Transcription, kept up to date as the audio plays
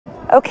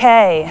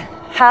Okay,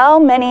 how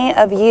many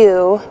of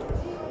you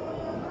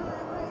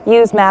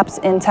use maps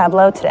in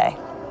Tableau today?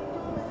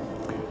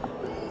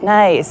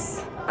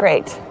 Nice,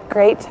 great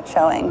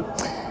showing.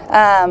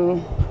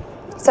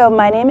 So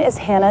my name is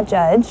Hannah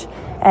Judge,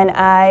 and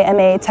I am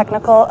a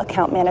technical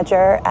account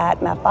manager at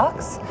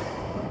Mapbox.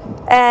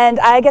 And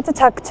I get to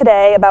talk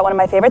today about one of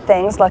my favorite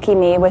things, lucky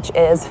me, which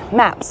is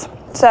maps.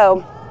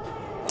 So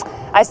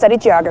I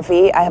studied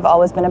geography. I have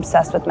always been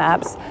obsessed with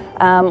maps.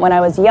 When I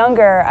was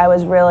younger, I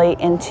was really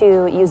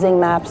into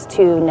using maps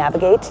to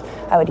navigate.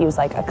 I would use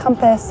like a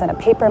compass and a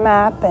paper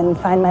map and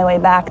find my way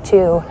back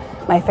to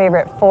my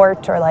favorite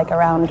fort or like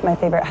around my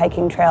favorite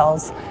hiking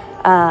trails.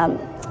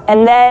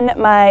 And then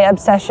my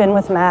obsession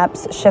with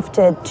maps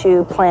shifted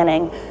to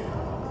planning.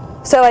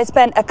 So I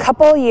spent a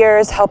couple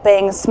years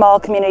helping small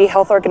community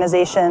health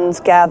organizations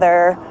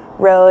gather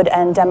road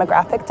and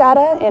demographic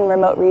data in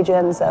remote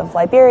regions of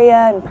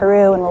Liberia and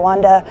Peru and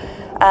Rwanda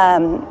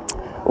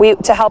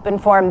to help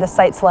inform the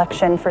site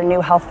selection for new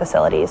health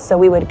facilities. So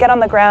we would get on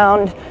the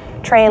ground,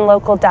 train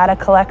local data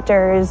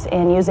collectors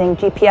in using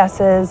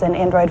GPSs and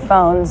Android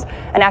phones,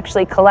 and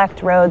actually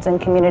collect roads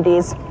and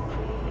communities,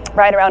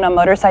 ride around on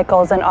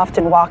motorcycles and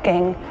often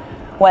walking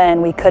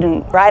when we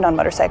couldn't ride on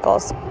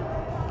motorcycles.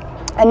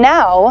 And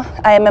now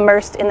I am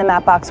immersed in the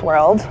Mapbox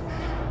world,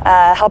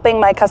 helping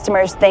my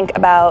customers think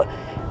about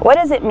what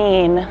does it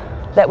mean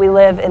that we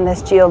live in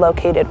this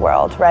geolocated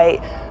world,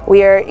 right?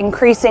 We are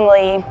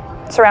increasingly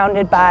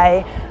surrounded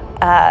by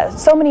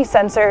so many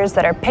sensors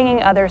that are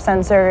pinging other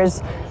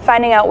sensors,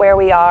 finding out where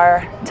we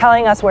are,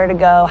 telling us where to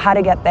go, how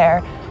to get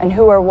there, and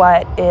who or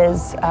what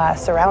is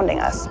surrounding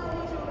us.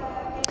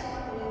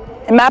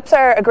 And maps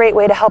are a great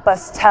way to help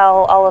us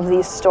tell all of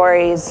these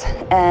stories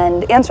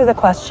and answer the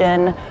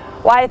question,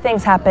 why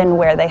things happen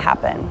where they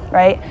happen,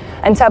 right?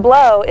 And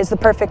Tableau is the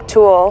perfect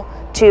tool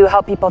to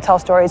help people tell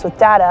stories with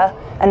data,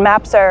 and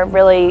maps are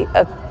really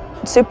a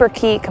super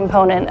key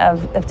component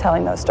of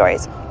telling those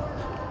stories.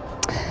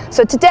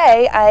 So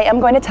today I am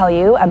going to tell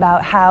you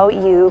about how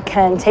you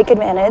can take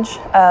advantage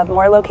of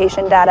more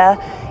location data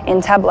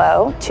in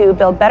Tableau to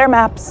build better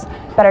maps,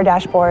 better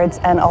dashboards,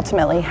 and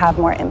ultimately have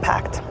more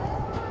impact.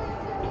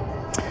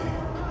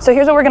 So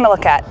here's what we're going to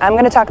look at. I'm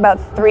going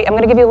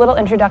to give you a little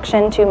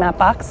introduction to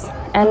Mapbox,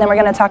 and then we're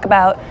going to talk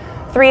about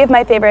 3 of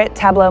my favorite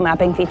Tableau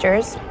mapping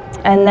features,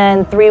 and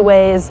then 3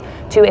 ways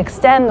to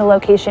extend the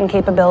location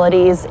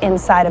capabilities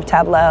inside of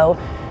Tableau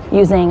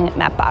using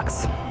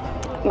Mapbox.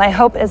 My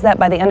hope is that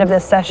by the end of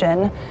this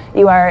session,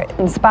 you are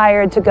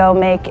inspired to go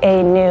make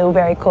a new,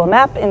 very cool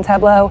map in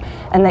Tableau,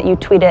 and that you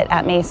tweet it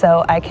at me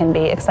so I can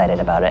be excited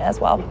about it as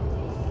well.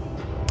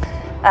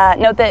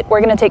 Note that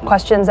we're going to take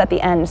questions at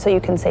the end, so you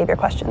can save your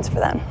questions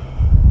for then.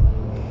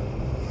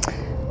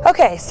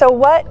 Okay, so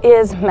what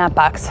is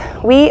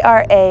Mapbox? We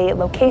are a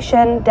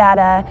location,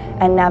 data,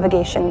 and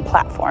navigation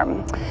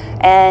platform.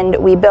 And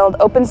we build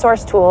open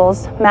source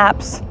tools,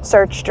 maps,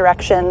 search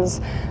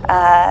directions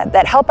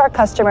that help our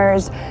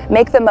customers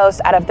make the most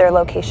out of their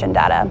location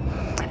data.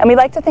 And we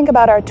like to think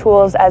about our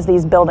tools as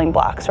these building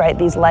blocks, right?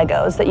 These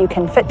Legos that you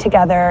can fit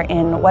together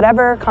in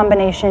whatever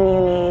combination you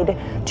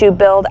need to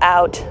build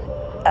out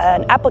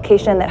an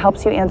application that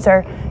helps you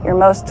answer your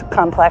most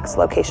complex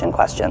location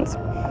questions.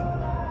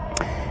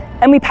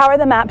 And we power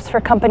the maps for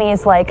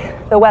companies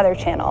like the Weather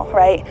Channel,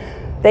 right?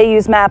 They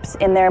use maps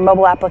in their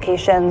mobile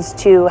applications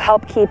to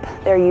help keep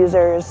their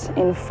users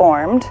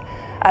informed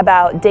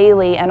about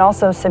daily and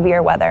also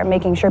severe weather,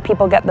 making sure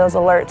people get those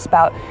alerts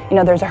about,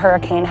 there's a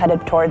hurricane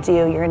headed towards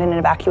you, you're in an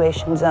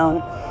evacuation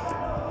zone.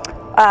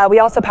 We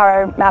also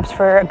power maps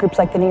for groups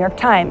like the New York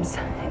Times,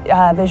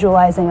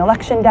 visualizing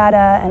election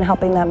data and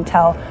helping them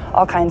tell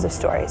all kinds of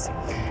stories.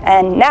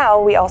 And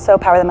now we also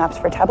power the maps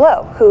for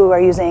Tableau, who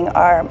are using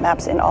our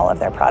maps in all of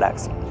their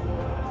products.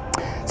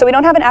 So we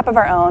don't have an app of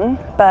our own,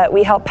 but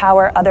we help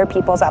power other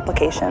people's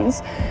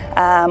applications,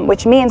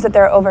 which means that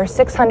there are over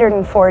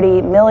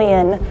 640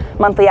 million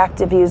monthly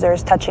active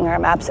users touching our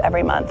maps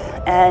every month.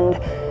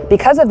 And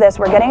because of this,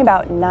 we're getting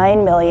about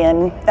 9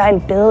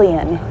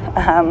 billion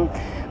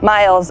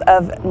miles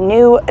of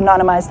new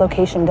anonymized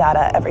location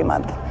data every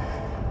month.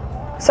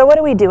 So what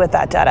do we do with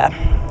that data?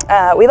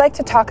 We like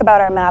to talk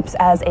about our maps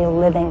as a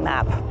living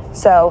map.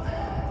 So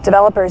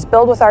developers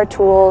build with our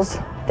tools,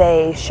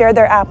 they share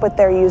their app with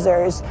their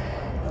users,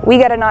 we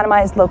get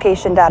anonymized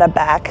location data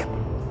back,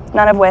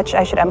 none of which,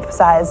 I should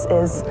emphasize,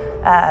 is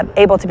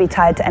able to be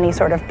tied to any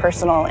sort of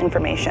personal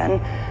information.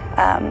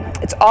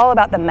 It's all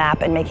about the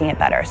map and making it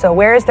better. So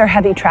where is there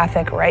heavy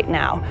traffic right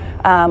now?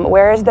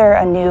 Where is there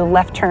a new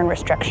left turn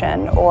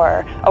restriction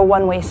or a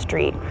one-way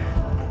street?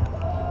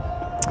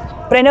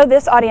 But I know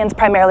this audience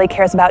primarily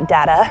cares about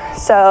data,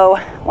 so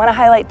I want to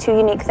highlight 2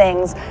 unique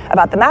things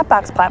about the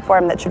Mapbox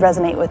platform that should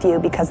resonate with you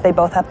because they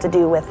both have to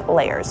do with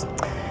layers.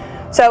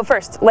 So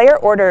first, layer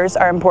orders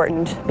are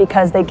important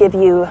because they give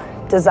you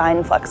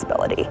design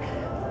flexibility.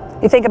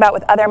 You think about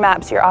with other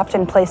maps, you're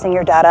often placing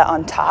your data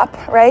on top,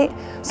 right?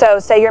 So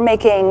say you're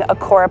making a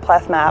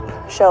choropleth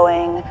map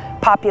showing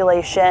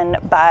population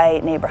by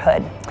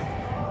neighborhood.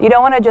 You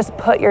don't want to just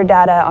put your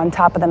data on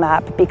top of the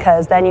map,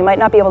 because then you might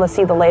not be able to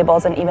see the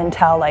labels and even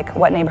tell like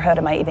what neighborhood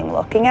am I even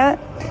looking at.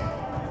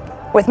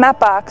 With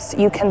Mapbox,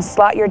 you can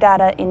slot your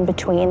data in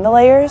between the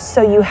layers,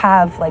 so you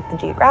have like the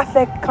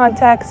geographic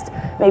context,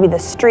 maybe the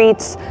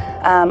streets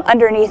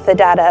underneath the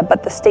data,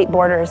 but the state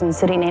borders and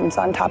city names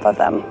on top of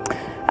them.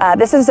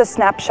 This is a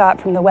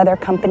snapshot from the weather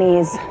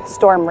company's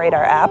Storm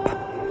Radar app.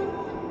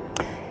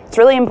 It's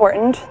really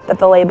important that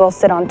the labels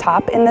sit on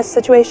top in this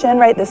situation,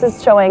 right? This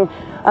is showing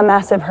a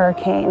massive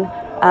hurricane.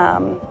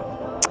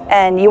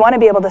 And you want to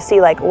be able to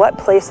see like what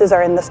places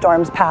are in the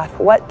storm's path,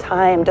 what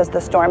time does the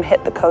storm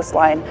hit the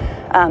coastline,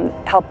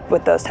 help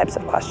with those types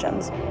of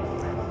questions.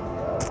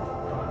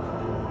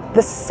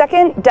 The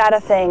second data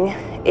thing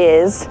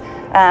is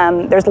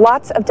there's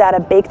lots of data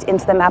baked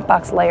into the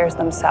Mapbox layers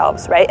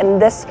themselves, right?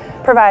 And this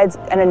provides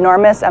an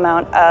enormous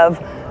amount of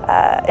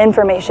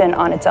information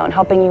on its own,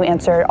 helping you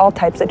answer all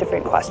types of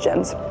different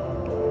questions,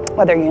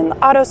 whether you're in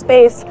the auto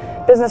space,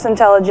 business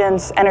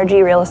intelligence,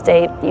 energy, real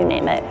estate, you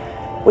name it.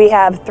 We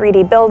have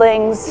 3D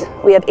buildings,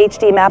 we have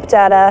HD map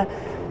data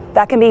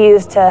that can be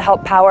used to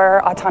help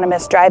power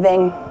autonomous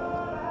driving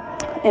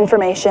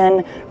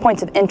information,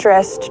 points of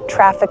interest,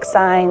 traffic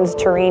signs,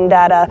 terrain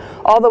data,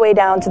 all the way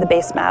down to the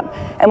base map.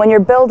 And when you're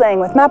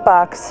building with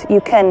Mapbox, you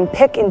can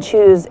pick and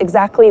choose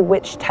exactly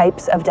which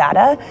types of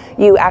data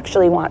you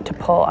actually want to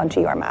pull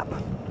onto your map.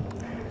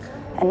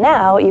 And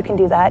now you can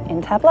do that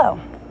in Tableau.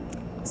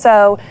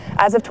 So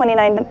as of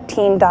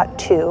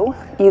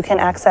 2019.2, you can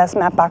access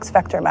Mapbox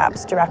vector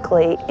maps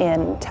directly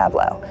in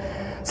Tableau.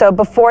 So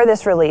before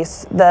this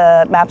release,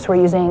 the maps were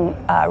using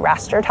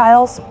raster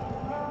tiles.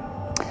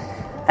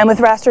 And with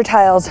raster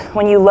tiles,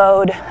 when you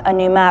load a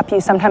new map, you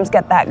sometimes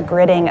get that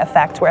gridding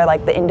effect where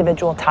like the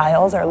individual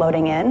tiles are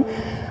loading in.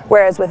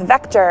 Whereas with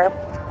vector,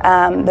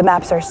 the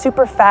maps are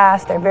super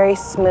fast, they're very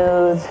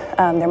smooth,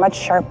 they're much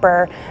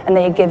sharper, and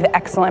they give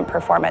excellent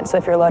performance. So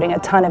if you're loading a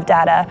ton of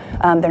data,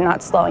 they're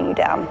not slowing you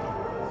down.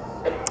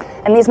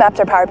 And these maps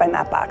are powered by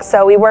Mapbox.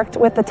 So we worked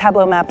with the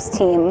Tableau Maps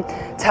team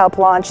to help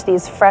launch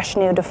these fresh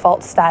new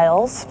default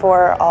styles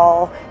for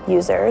all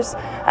users.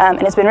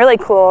 And it's been really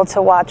cool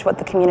to watch what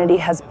the community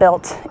has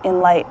built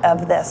in light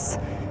of this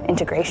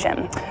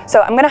integration.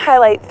 So I'm gonna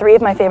highlight 3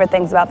 of my favorite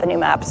things about the new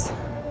maps: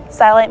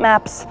 satellite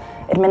maps,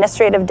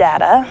 administrative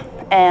data,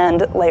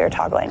 and layer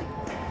toggling.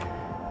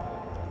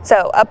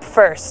 So up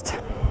first,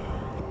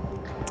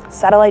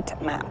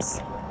 satellite maps.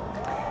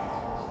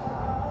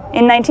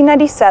 In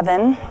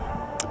 1997,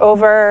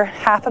 over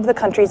half of the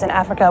countries in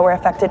Africa were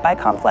affected by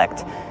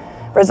conflict,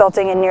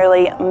 resulting in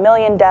nearly 1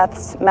 million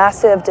deaths,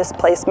 massive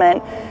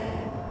displacement,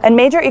 and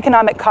major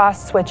economic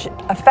costs which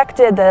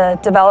affected the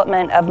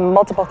development of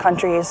multiple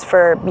countries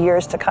for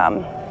years to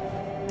come.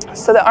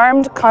 So the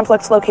Armed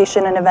Conflicts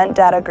Location and Event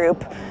Data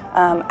Group,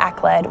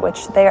 ACLED,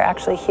 which they are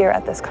actually here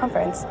at this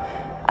conference,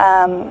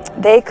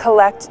 they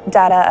collect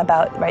data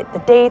about the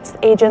dates,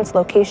 agents,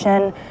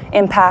 location,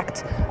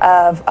 impact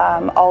of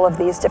all of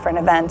these different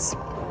events.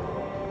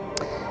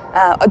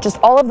 Just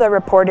all of the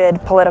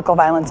reported political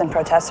violence and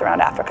protests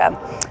around Africa.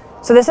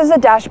 So this is a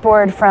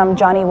dashboard from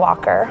Johnny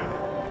Walker,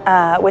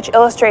 which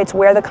illustrates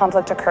where the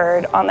conflict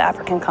occurred on the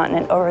African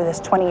continent over this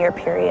 20-year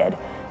period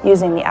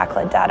using the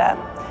ACLED data.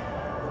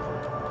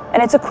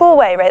 And it's a cool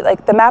way, right?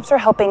 Like the maps are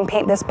helping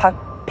paint this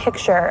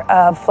picture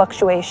of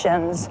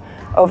fluctuations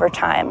over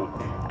time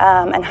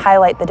and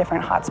highlight the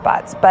different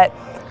hotspots. But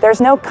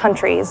there's no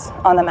countries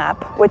on the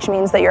map, which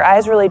means that your eye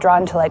is really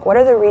drawn to like, what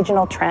are the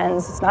regional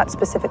trends? It's not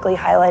specifically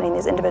highlighting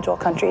these individual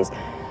countries.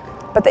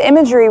 But the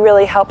imagery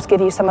really helps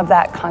give you some of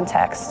that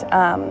context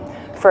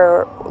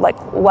for like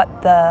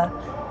what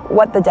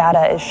the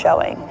data is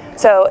showing.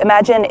 So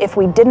imagine if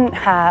we didn't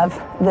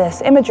have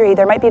this imagery,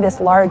 there might be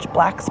this large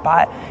black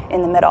spot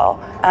in the middle.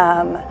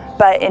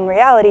 But in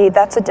reality,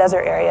 that's a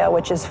desert area,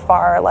 which is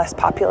far less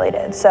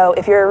populated. So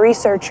if you're a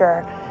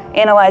researcher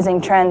analyzing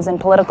trends in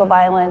political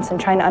violence and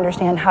trying to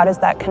understand how does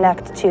that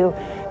connect to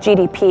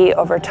GDP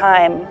over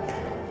time,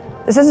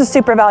 this is a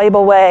super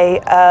valuable way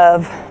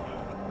of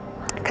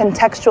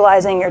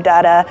contextualizing your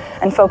data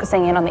and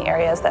focusing in on the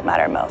areas that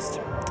matter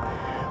most.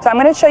 So I'm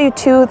going to show you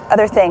 2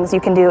 other things you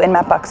can do in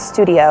Mapbox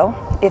Studio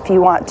if you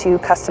want to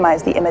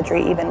customize the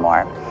imagery even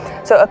more.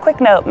 So a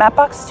quick note,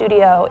 Mapbox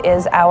Studio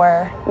is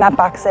our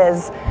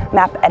Mapbox's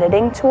map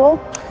editing tool.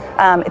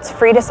 It's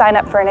free to sign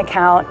up for an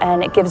account,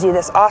 and it gives you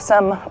this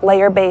awesome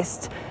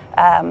layer-based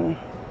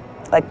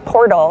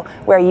portal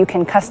where you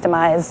can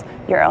customize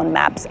your own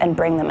maps and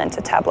bring them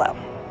into Tableau.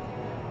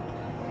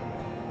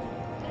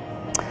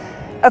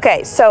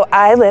 Okay, so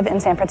I live in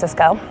San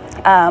Francisco.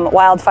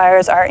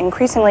 Wildfires are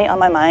increasingly on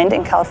my mind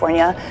in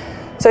California.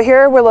 So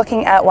here we're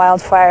looking at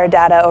wildfire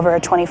data over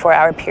a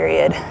 24-hour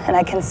period, and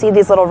I can see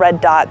these little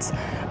red dots,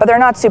 but they're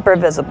not super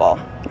visible,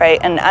 right?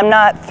 And I'm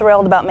not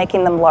thrilled about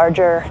making them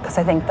larger because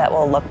I think that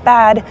will look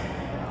bad,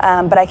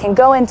 but I can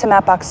go into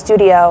Mapbox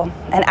Studio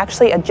and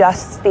actually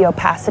adjust the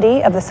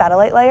opacity of the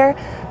satellite layer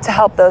to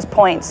help those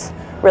points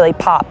really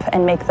pop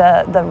and make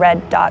the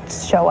red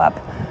dots show up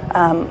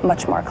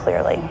much more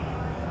clearly.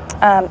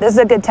 This is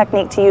a good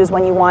technique to use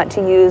when you want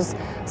to use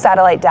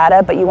satellite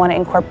data, but you want to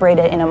incorporate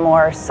it in a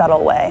more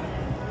subtle way.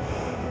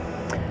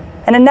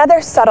 And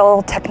another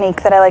subtle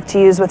technique that I like to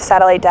use with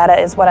satellite data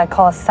is what I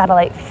call a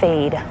satellite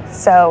fade.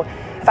 So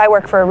if I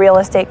work for a real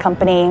estate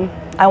company,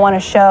 I want to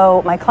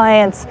show my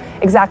clients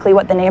exactly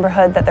what the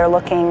neighborhood that they're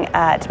looking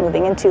at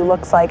moving into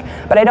looks like,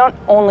 but I don't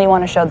only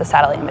want to show the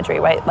satellite imagery,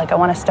 right? Like I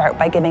want to start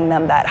by giving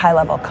them that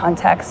high-level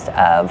context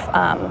of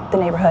the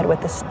neighborhood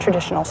with this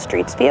traditional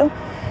streets view.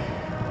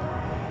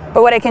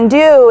 But what I can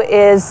do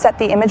is set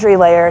the imagery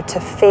layer to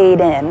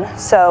fade in.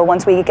 So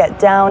once we get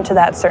down to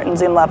that certain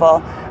zoom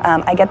level,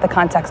 I get the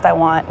context I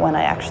want when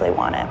I actually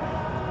want it.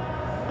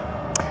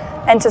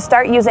 And to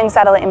start using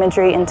satellite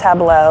imagery in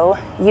Tableau,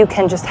 you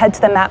can just head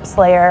to the Maps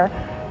layer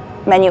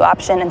menu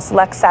option and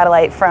select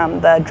satellite from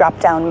the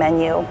drop-down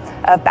menu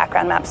of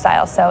background map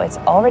style. So it's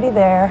already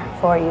there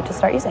for you to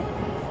start using.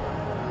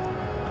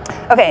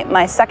 Okay,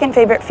 my second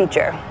favorite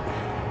feature,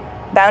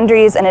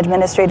 boundaries and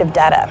administrative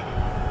data.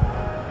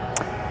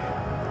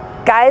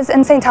 Guy's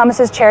and St.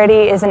 Thomas's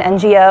Charity is an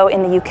NGO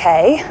in the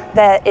UK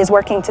that is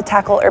working to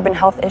tackle urban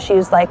health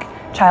issues like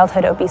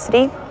childhood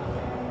obesity.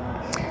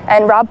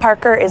 And Rob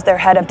Parker is their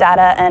head of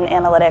data and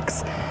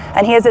analytics.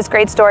 And he has this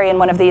great story in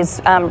one of these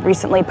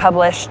recently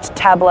published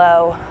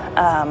Tableau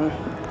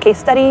case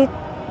study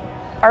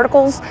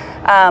articles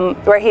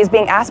where he's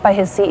being asked by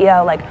his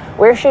CEO, like,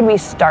 where should we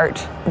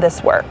start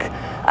this work?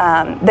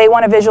 They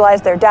want to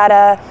visualize their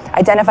data,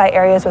 identify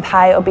areas with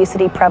high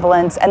obesity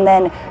prevalence, and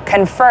then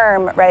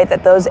confirm, right,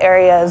 that those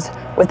areas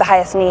with the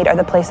highest need are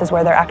the places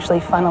where they're actually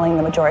funneling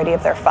the majority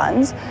of their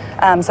funds,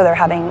 so they're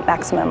having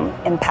maximum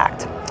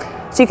impact.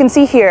 So you can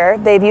see here,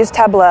 they've used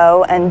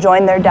Tableau and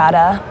joined their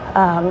data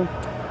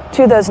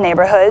to those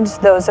neighborhoods.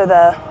 Those are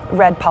the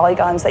red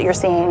polygons that you're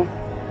seeing.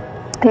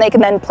 And they can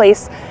then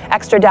place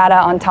extra data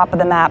on top of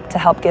the map to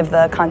help give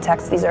the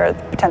context. These are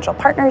potential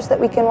partners that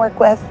we can work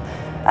with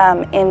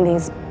in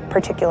these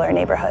particular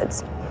neighborhoods.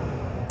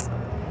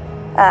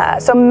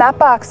 So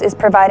Mapbox is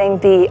providing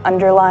the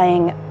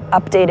underlying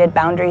updated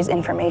boundaries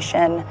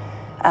information,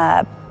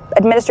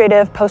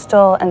 administrative,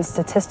 postal, and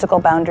statistical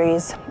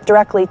boundaries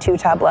directly to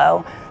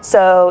Tableau.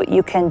 So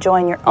you can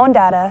join your own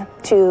data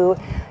to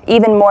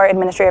even more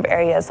administrative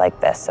areas like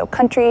this. So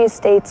countries,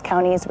 states,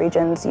 counties,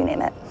 regions, you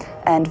name it,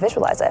 and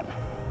visualize it.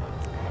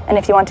 And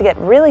if you want to get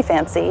really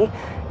fancy,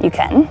 you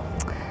can.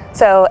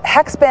 So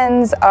hex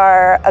bins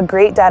are a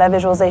great data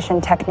visualization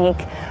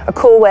technique, a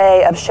cool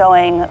way of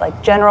showing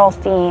like general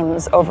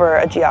themes over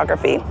a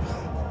geography.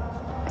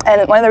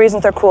 And one of the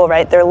reasons they're cool,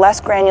 right? They're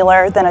less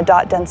granular than a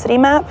dot density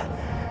map,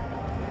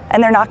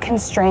 and they're not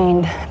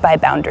constrained by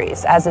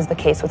boundaries, as is the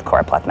case with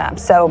choropleth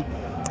maps. So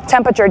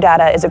temperature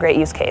data is a great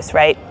use case,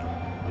 right?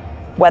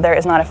 Weather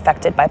is not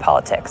affected by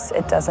politics.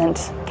 It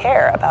doesn't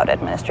care about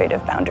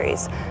administrative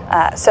boundaries.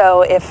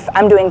 So if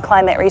I'm doing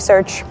climate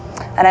research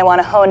and I want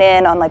to hone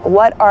in on like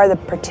what are the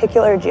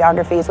particular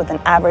geographies with an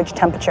average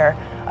temperature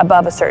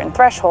above a certain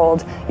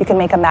threshold, you can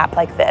make a map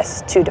like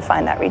this to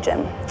define that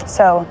region.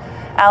 So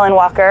Alan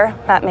Walker,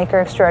 map maker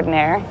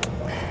extraordinaire,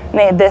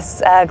 made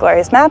this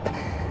glorious map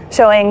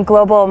showing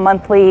global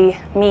monthly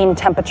mean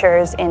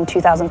temperatures in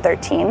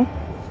 2013.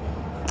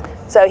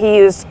 So he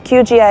used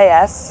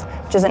QGIS,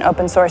 which is an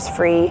open source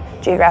free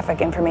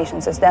geographic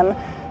information system,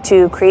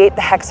 to create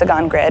the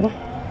hexagon grid.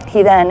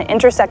 He then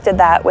intersected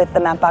that with the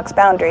Mapbox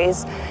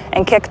boundaries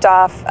and kicked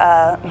off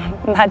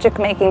a magic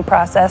making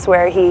process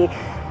where he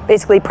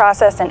basically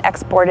processed and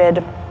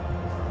exported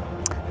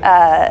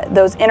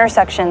those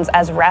intersections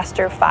as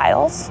raster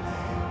files,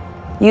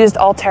 used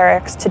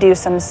Alteryx to do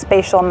some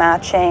spatial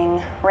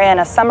matching, ran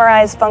a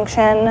summarize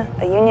function,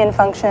 a union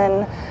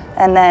function,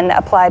 and then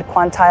applied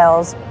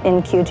quantiles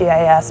in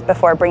QGIS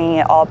before bringing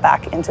it all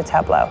back into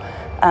Tableau.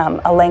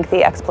 A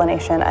lengthy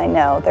explanation, I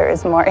know. There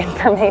is more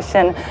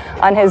information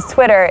on his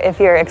Twitter if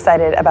you're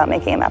excited about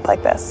making a map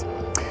like this.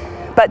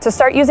 But to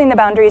start using the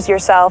boundaries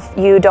yourself,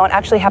 you don't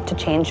actually have to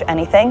change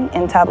anything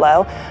in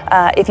Tableau.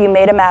 If you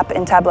made a map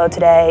in Tableau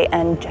today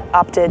and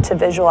opted to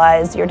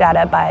visualize your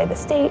data by the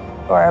state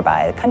or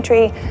by the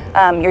country,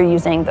 you're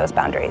using those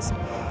boundaries.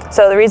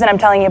 So the reason I'm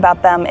telling you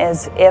about them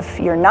is if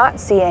you're not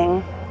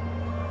seeing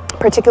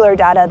particular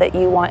data that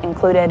you want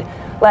included,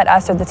 let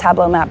us or the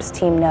Tableau Maps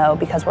team know,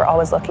 because we're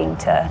always looking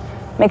to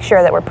make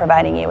sure that we're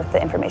providing you with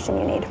the information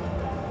you need.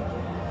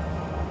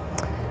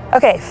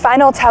 Okay,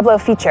 final Tableau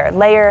feature,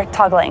 layer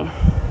toggling.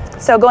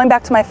 So going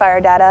back to my fire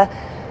data,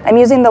 I'm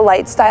using the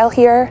light style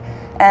here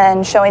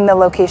and showing the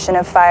location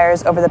of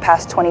fires over the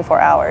past 24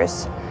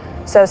 hours.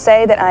 So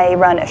say that I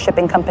run a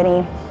shipping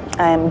company,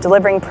 I'm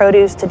delivering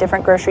produce to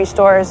different grocery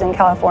stores in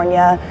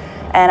California,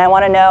 and I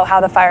want to know how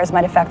the fires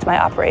might affect my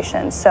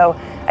operations. So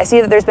I see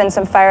that there's been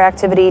some fire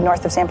activity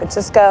north of San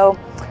Francisco,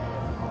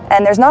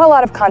 and there's not a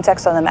lot of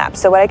context on the map.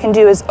 So what I can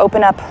do is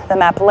open up the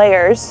map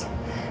layers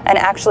and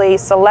actually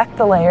select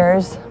the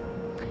layers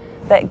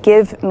that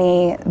give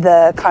me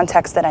the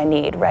context that I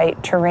need,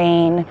 right?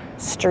 Terrain,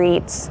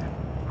 streets,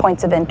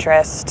 points of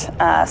interest,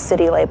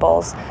 city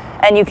labels.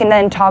 And you can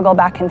then toggle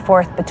back and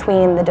forth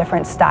between the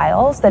different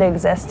styles that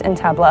exist in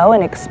Tableau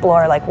and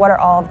explore like what are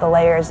all of the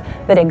layers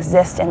that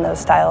exist in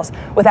those styles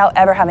without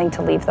ever having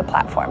to leave the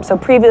platform. So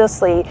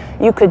previously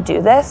you could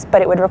do this,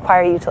 but it would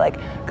require you to like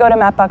go to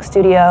Mapbox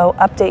Studio,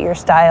 update your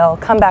style,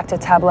 come back to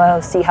Tableau,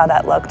 see how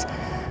that looked.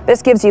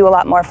 This gives you a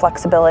lot more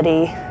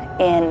flexibility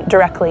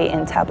directly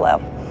in Tableau.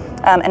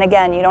 And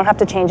again, you don't have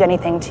to change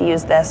anything to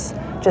use this.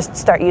 Just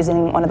start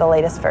using one of the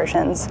latest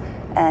versions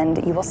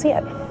and you will see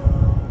it.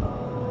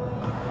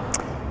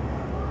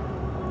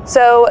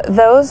 So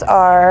those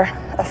are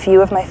a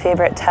few of my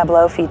favorite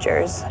Tableau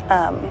features.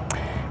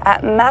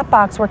 At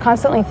Mapbox, we're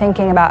constantly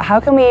thinking about how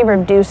can we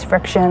reduce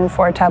friction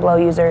for Tableau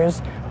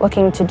users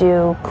looking to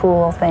do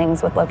cool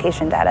things with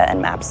location data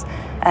and maps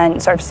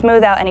and sort of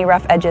smooth out any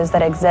rough edges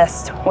that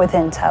exist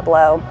within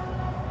Tableau.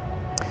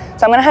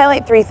 So I'm going to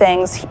highlight 3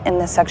 things in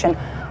this section: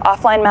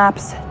 offline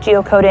maps,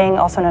 geocoding,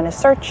 also known as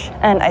search,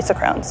 and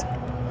isochrones.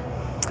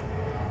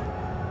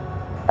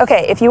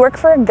 Okay, if you work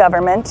for a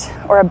government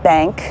or a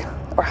bank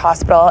or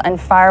hospital and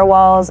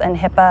firewalls and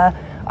HIPAA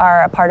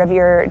are a part of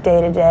your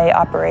day-to-day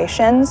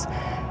operations,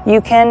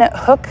 you can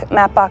hook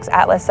Mapbox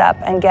Atlas up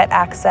and get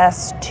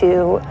access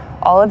to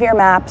all of your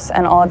maps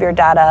and all of your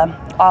data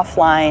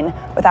offline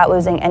without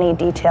losing any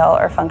detail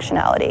or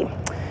functionality.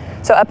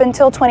 So up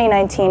until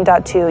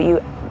 2019.2,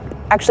 you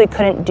actually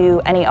couldn't do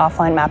any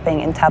offline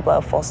mapping in Tableau,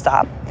 full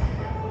stop.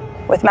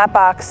 With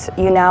Mapbox,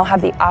 you now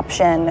have the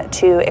option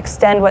to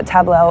extend what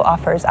Tableau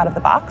offers out of the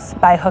box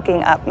by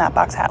hooking up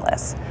Mapbox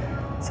Atlas.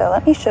 So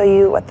let me show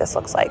you what this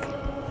looks like.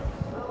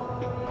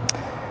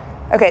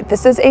 Okay,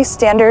 this is a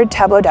standard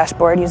Tableau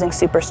dashboard using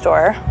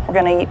Superstore. We're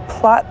going to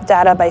plot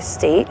data by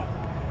state,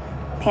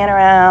 pan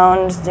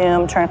around,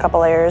 zoom, turn a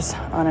couple layers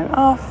on and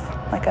off,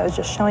 like I was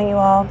just showing you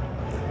all.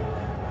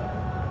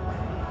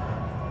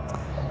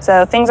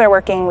 So things are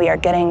working, we are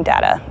getting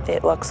data.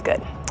 It looks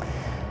good.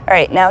 All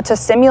right, now to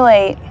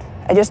simulate,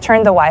 I just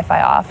turned the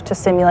Wi-Fi off to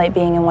simulate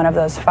being in one of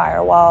those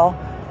firewall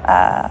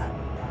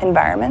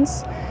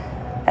environments.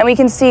 And we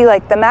can see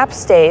like the map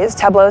stays.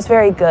 Tableau is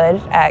very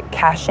good at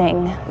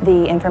caching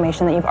the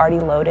information that you've already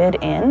loaded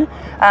in.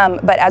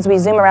 But as we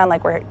zoom around,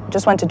 like we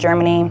just went to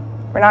Germany,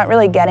 we're not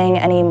really getting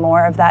any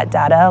more of that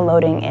data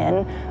loading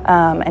in,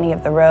 any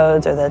of the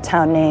roads or the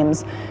town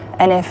names.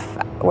 And if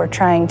we're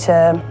trying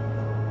to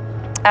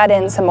add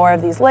in some more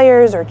of these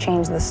layers or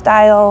change the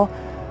style,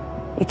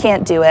 you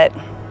can't do it.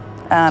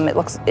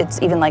 It's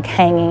even like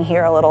hanging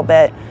here a little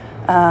bit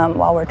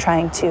while we're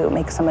trying to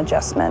make some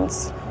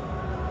adjustments.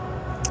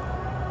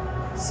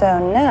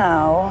 So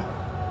now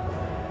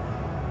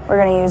we're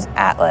going to use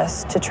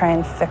Atlas to try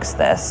and fix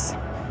this.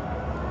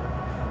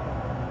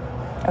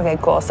 Okay,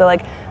 cool. So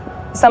like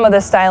some of the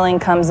styling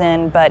comes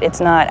in, but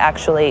it's not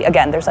actually,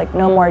 again, there's like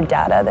no more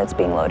data that's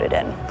being loaded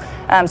in.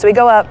 So we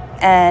go up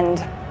and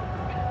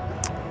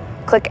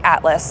click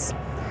Atlas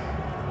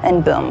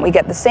and boom, we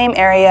get the same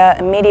area.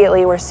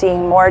 Immediately we're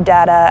seeing more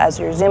data as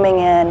you're zooming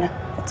in,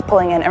 it's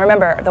pulling in. And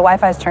remember, the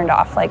Wi-Fi is turned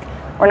off. Like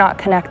we're not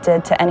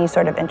connected to any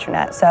sort of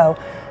internet. So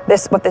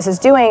what this is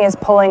doing is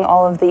pulling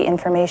all of the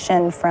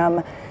information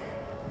from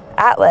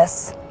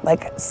Atlas,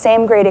 like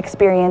same great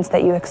experience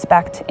that you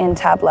expect in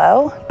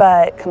Tableau,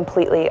 but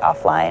completely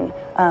offline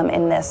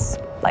in this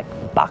like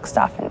boxed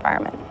off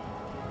environment.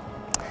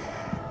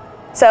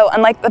 So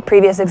unlike the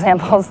previous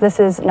examples, this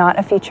is not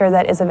a feature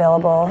that is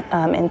available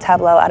in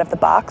Tableau out of the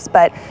box,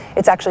 but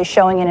it's actually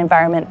showing an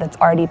environment that's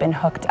already been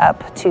hooked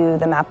up to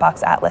the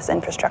Mapbox Atlas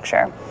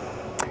infrastructure.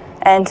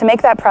 And to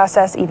make that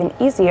process even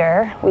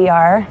easier, we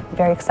are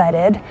very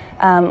excited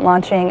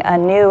launching a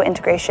new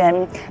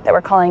integration that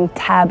we're calling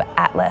Tab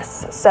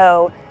Atlas.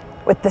 So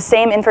with the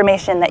same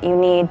information that you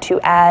need to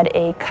add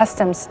a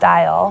custom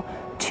style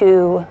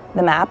to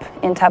the map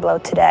in Tableau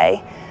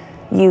today,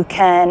 you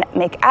can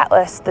make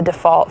Atlas the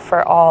default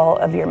for all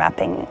of your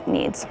mapping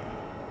needs.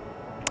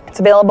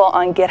 It's available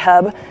on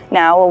GitHub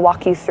now. We'll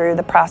walk you through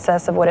the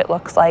process of what it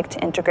looks like to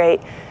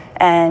integrate,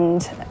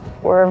 and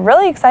we're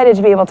really excited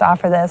to be able to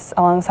offer this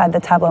alongside the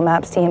Tableau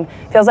Maps team.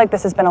 Feels like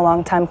this has been a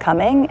long time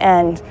coming,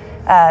 and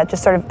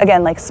just sort of,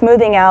 again, like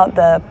smoothing out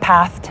the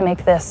path to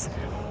make this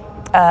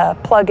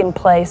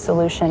plug-and-play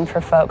solution for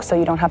folks so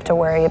you don't have to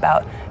worry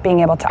about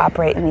being able to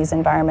operate in these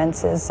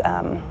environments is,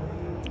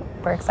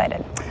 we're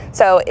excited.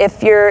 So if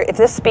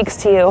this speaks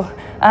to you,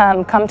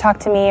 come talk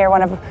to me or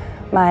one of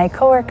my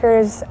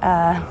coworkers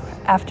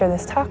after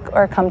this talk,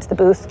 or come to the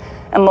booth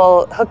and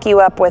we'll hook you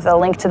up with a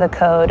link to the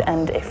code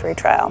and a free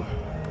trial.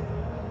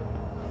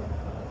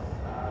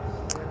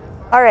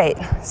 All right,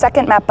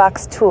 second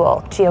Mapbox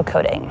tool,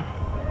 geocoding.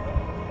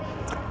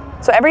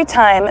 So every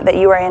time that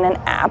you are in an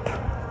app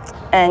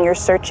and you're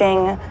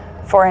searching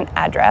for an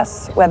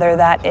address, whether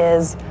that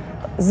is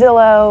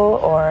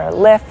Zillow or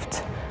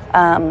Lyft,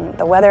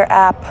 the weather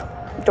app,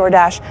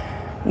 DoorDash,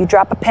 you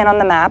drop a pin on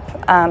the map,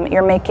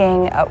 you're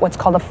making what's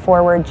called a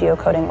forward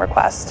geocoding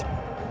request.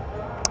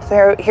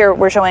 So here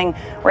we're showing,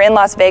 we're in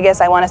Las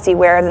Vegas, I want to see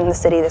where in the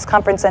city this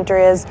conference center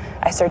is.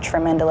 I search for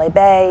Mandalay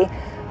Bay.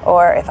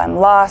 or if I'm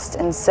lost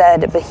in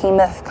said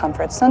behemoth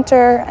comfort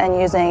center and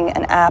using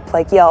an app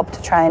like Yelp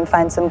to try and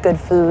find some good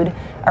food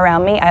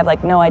around me, I have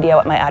like no idea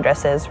what my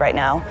address is right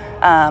now.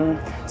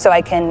 So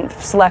I can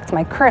select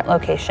my current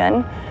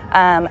location,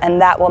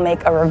 and that will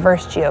make a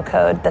reverse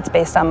geocode that's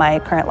based on my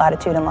current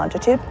latitude and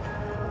longitude.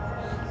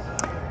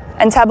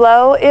 And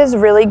Tableau is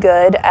really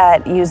good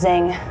at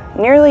using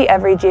nearly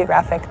every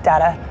geographic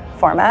data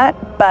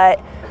format, but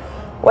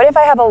what if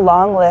I have a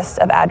long list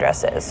of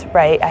addresses,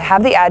 right? I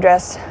have the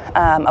address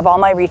of all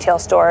my retail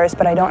stores,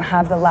 but I don't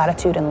have the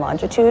latitude and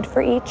longitude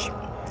for each.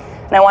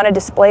 And I want to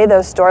display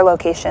those store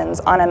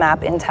locations on a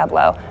map in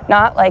Tableau,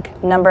 not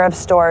like number of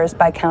stores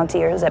by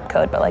county or zip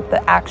code, but like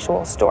the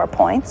actual store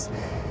points.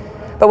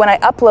 But when I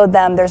upload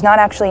them, there's not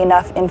actually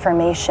enough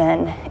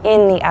information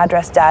in the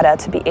address data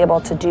to be able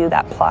to do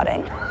that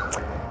plotting.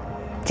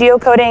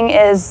 Geocoding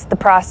is the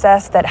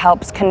process that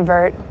helps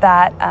convert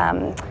that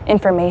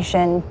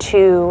information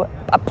to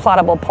a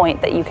plottable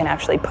point that you can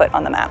actually put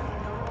on the map.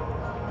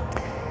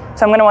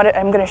 So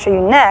I'm going to show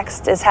you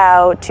next is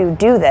how to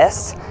do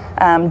this,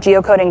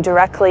 geocoding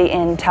directly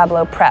in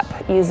Tableau Prep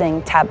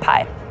using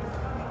TabPy.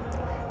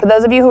 For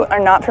those of you who are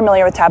not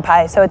familiar with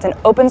TabPy, so it's an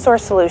open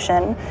source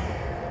solution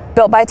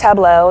built by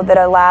Tableau that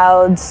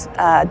allows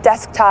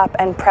desktop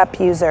and prep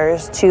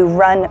users to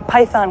run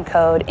Python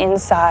code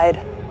inside.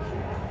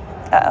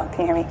 Can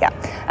you hear me? Yeah.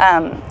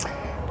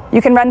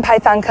 You can run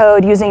Python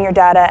code using your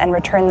data and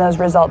return those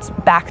results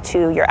back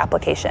to your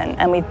application.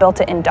 And we've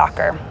built it in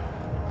Docker.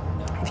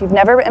 If you've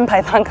never written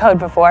Python code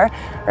before,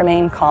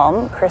 remain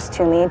calm. Chris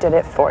Toomey did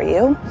it for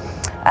you.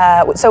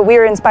 So we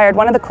were inspired.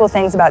 One of the cool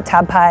things about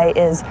TabPy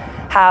is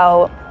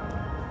how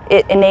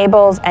it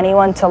enables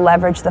anyone to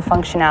leverage the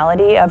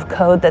functionality of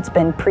code that's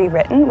been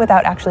pre-written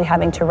without actually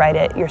having to write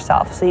it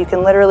yourself. So you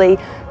can literally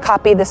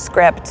copy the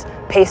script,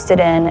 paste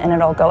it in, and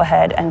it'll go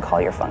ahead and call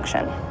your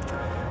function.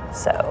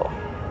 So,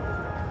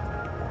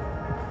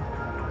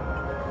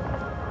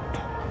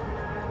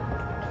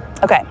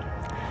 okay,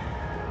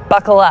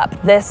 buckle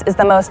up. This is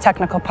the most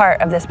technical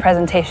part of this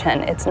presentation.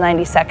 It's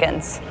 90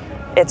 seconds.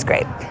 It's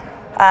great.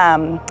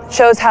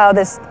 Shows how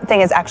this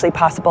thing is actually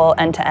possible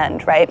end to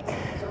end, right?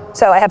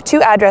 So I have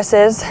two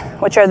addresses,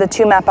 which are the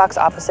two Mapbox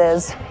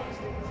offices.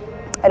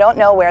 I don't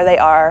know where they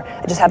are.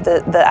 I just have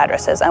the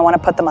addresses. I want to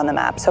put them on the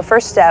map. So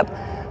first step,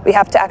 we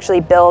have to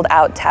actually build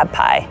out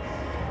TabPy.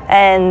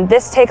 And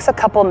this takes a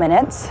couple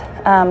minutes,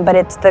 but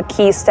it's the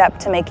key step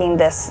to making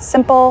this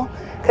simple,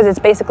 because it's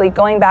basically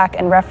going back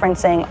and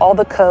referencing all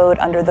the code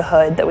under the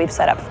hood that we've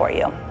set up for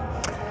you.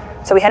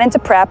 So we head into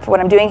prep.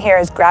 What I'm doing here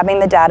is grabbing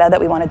the data that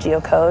we want to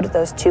geocode,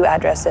 those two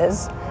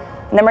addresses,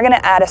 and then we're going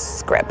to add a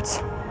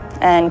script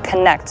and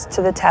connect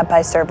to the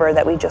TabPy server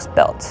that we just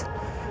built.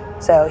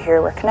 So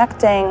here we're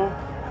connecting.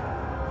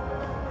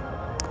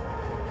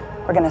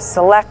 We're going to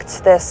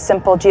select this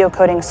simple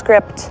geocoding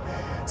script.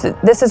 So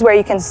this is where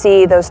you can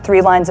see those 3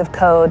 lines of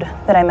code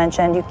that I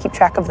mentioned. You keep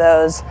track of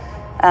those.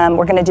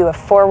 We're going to do a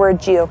forward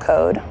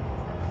geocode.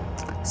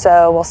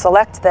 So we'll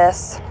select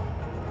this.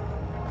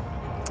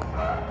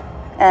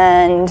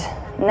 And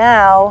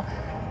now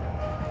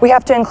we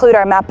have to include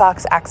our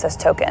Mapbox access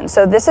token.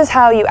 So this is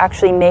how you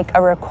actually make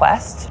a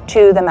request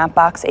to the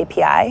Mapbox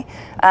API.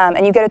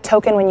 And you get a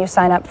token when you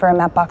sign up for a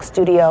Mapbox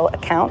Studio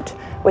account,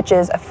 which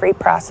is a free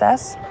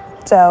process.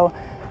 So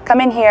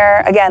come in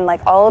here, again,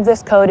 like all of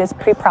this code is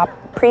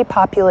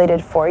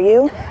pre-populated for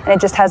you, and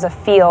it just has a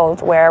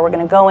field where we're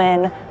gonna go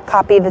in,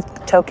 copy the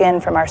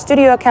token from our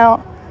Studio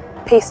account,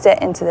 paste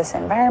it into this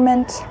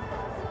environment,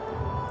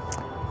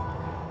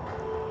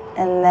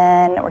 and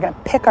then we're gonna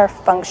pick our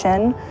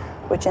function,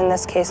 which in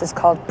this case is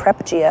called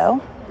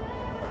prepgeo.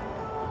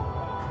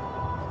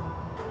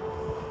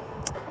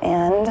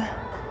 And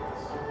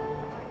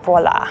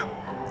voila.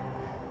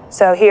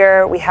 So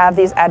here we have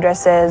these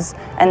addresses,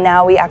 and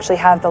now we actually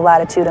have the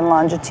latitude and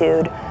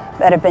longitude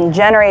that have been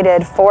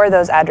generated for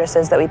those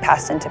addresses that we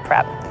passed into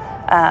prep.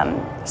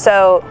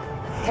 So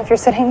if you're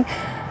sitting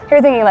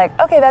here thinking like,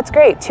 okay, that's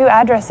great, 2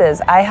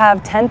 addresses. I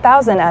have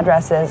 10,000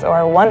 addresses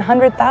or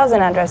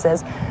 100,000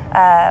 addresses.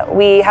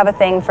 We have a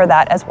thing for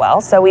that as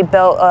well. So we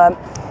built a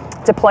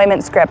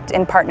deployment script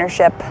in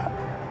partnership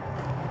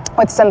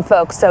with some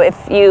folks. So if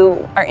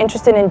you are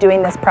interested in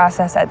doing this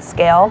process at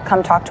scale,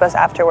 come talk to us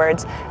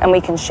afterwards, and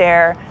we can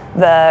share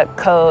the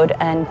code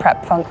and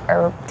prep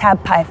or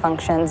TabPy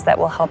functions that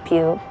will help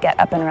you get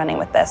up and running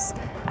with this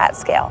at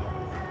scale.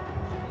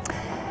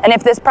 And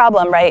if this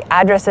problem, right,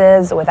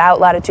 addresses without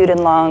latitude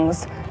and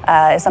longs,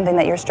 is something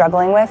that you're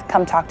struggling with,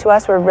 come talk to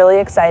us. We're really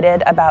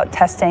excited about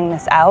testing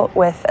this out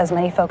with as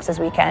many folks as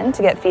we can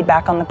to get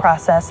feedback on the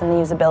process and the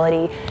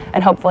usability,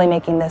 and hopefully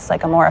making this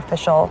like a more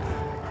official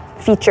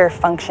feature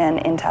function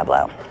in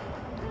Tableau.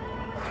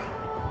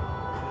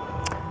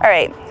 All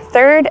right,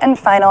 third and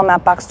final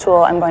Mapbox tool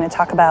I'm going to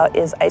talk about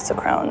is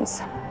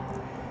isochrones.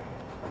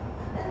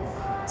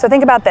 So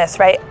think about this,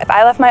 right? If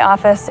I left my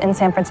office in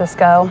San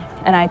Francisco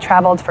and I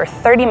traveled for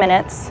 30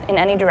 minutes in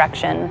any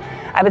direction,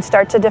 I would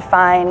start to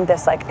define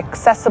this like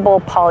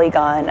accessible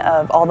polygon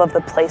of all of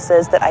the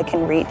places that I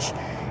can reach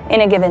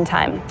in a given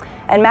time.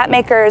 And map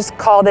makers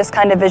call this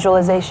kind of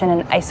visualization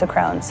an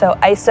isochrone. So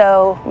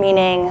iso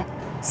meaning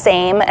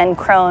same and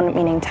chrone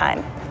meaning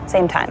time,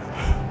 same time.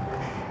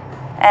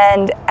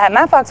 And at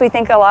Mapbox, we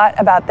think a lot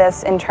about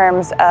this in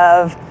terms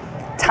of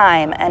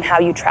time and how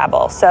you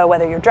travel. So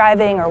whether you're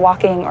driving or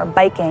walking or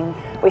biking,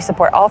 we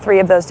support all three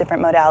of those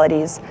different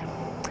modalities.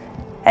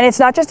 And it's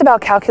not just about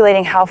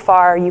calculating how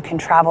far you can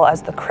travel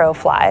as the crow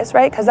flies,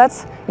 right? Because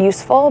that's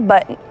useful,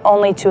 but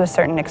only to a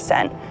certain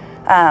extent.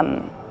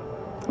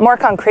 More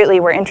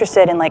concretely, we're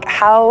interested in like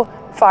how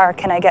far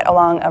can I get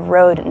along a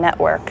road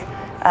network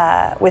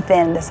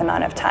within this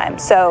amount of time.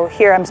 So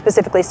here I'm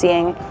specifically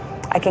seeing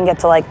I can get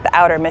to like the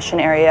outer mission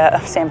area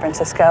of San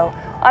Francisco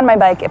on my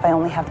bike if I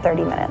only have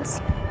 30 minutes.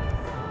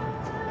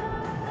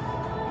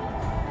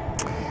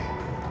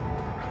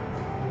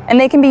 And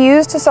they can be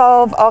used to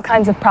solve all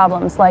kinds of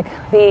problems, like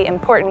the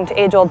important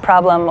age-old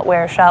problem,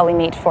 where shall we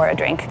meet for a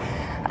drink?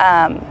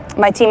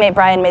 My teammate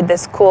Brian made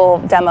this cool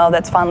demo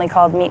that's fondly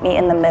called Meet Me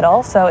in the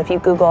Middle. So if you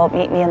Google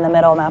Meet Me in the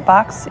Middle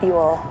Mapbox, you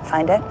will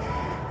find it.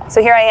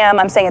 So here I am,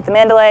 I'm staying at the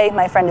Mandalay,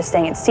 my friend is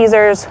staying at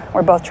Caesars.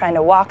 We're both trying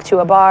to walk to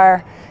a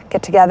bar,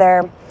 get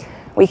together.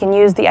 We can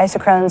use the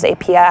Isochrones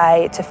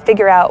API to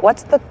figure out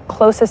what's the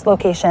closest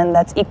location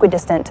that's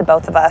equidistant to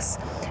both of us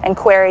and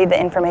query the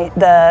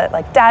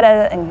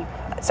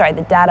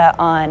data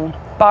on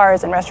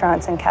bars and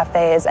restaurants and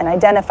cafes and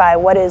identify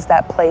what is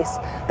that place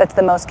that's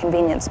the most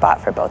convenient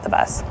spot for both of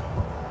us.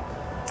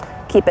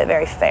 Keep it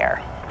very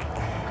fair.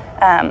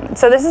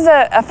 So this is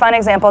a fun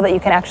example that you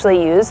can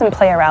actually use and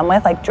play around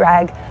with, like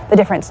drag the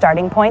different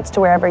starting points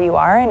to wherever you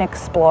are and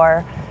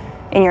explore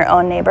in your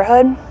own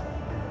neighborhood.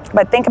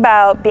 But think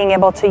about being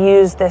able to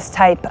use this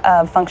type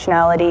of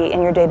functionality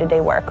in your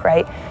day-to-day work,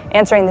 right?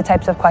 Answering the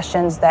types of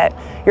questions that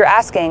you're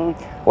asking.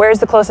 Where's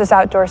the closest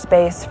outdoor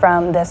space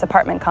from this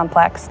apartment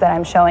complex that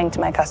I'm showing to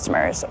my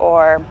customers?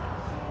 Or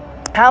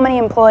how many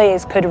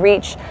employees could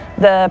reach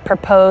the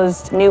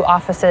proposed new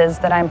offices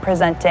that I'm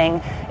presenting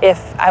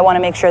if I want to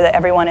make sure that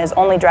everyone is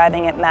only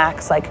driving at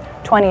max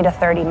like 20 to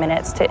 30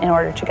 minutes in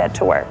order to get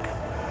to work?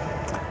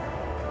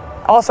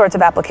 All sorts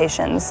of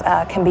applications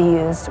can be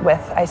used with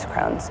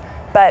isochrones,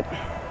 but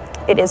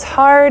it is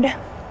hard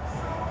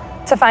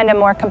to find a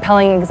more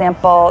compelling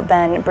example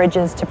than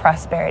Bridges to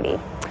Prosperity.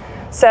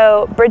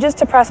 So Bridges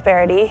to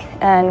Prosperity,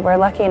 and we're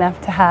lucky enough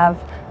to have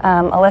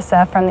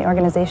Alyssa from the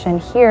organization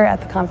here at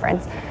the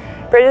conference.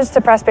 Bridges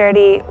to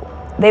Prosperity,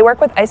 they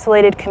work with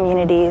isolated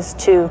communities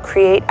to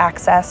create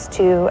access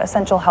to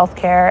essential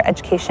healthcare,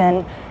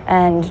 education,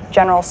 and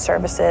general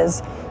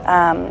services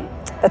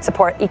that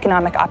support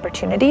economic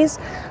opportunities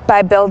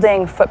by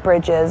building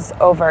footbridges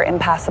over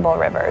impassable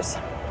rivers.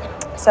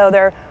 So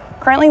they're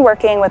currently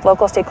working with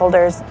local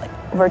stakeholders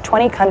over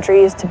 20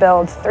 countries to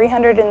build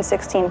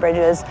 316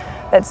 bridges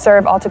that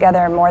serve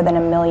altogether more than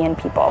 1 million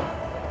people.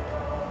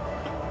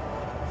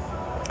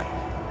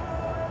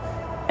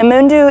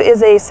 Imundu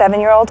is a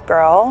 7-year-old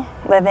girl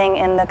living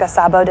in the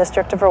Gasabo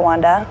district of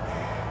Rwanda.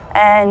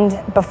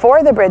 And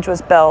before the bridge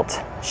was built,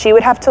 she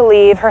would have to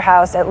leave her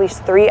house at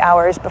least 3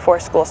 hours before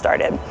school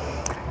started.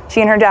 She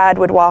and her dad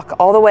would walk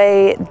all the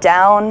way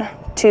down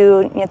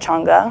to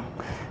Nyachanga,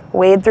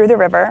 wade through the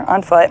river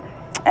on foot,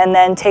 and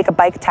then take a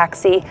bike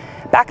taxi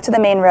back to the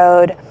main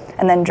road,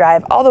 and then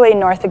drive all the way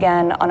north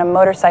again on a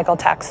motorcycle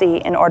taxi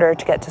in order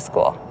to get to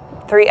school.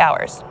 3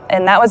 hours.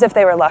 And that was if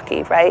they were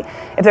lucky, right?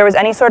 If there was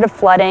any sort of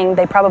flooding,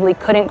 they probably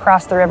couldn't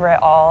cross the river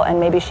at all, and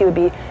maybe she would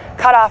be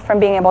cut off from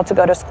being able to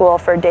go to school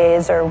for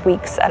days or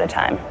weeks at a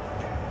time.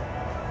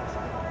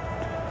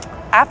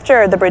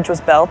 After the bridge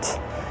was built,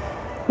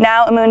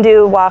 now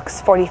Imundu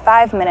walks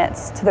 45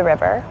 minutes to the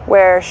river,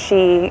 where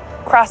she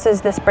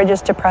crosses this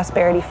Bridges to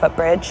Prosperity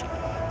footbridge,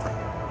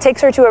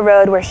 takes her to a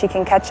road where she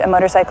can catch a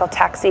motorcycle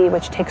taxi,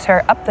 which takes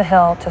her up the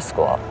hill to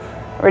school,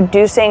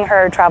 reducing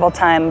her travel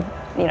time,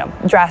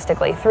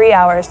 drastically. 3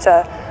 hours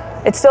to,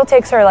 it still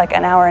takes her like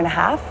an hour and a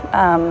half.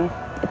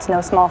 It's no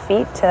small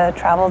feat to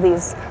travel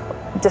these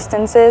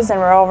distances in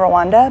rural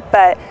Rwanda,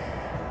 but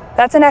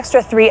that's an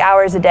extra 3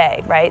 hours a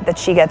day, right, that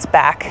she gets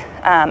back.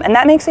 And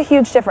that makes a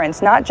huge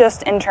difference, not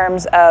just in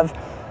terms of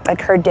like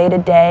her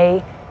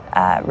day-to-day,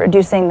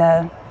 reducing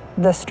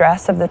the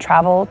stress of the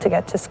travel to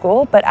get to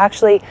school, but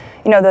actually,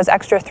 those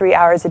extra 3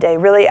 hours a day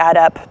really add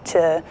up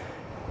to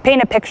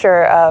paint a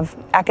picture of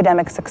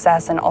academic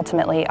success and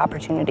ultimately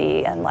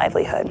opportunity and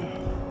livelihood.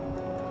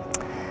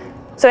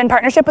 So in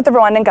partnership with the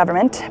Rwandan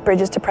government,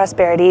 Bridges to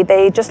Prosperity,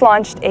 they just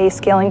launched a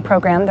scaling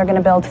program. They're going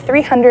to build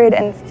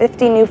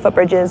 350 new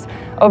footbridges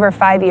over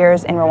 5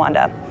 years in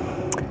Rwanda.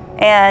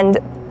 And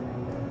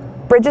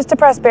Bridges to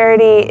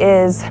Prosperity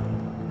is,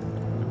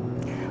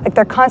 like,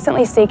 they're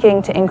constantly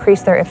seeking to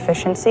increase their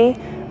efficiency,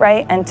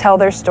 right, and tell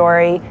their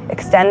story,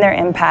 extend their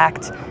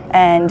impact,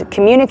 and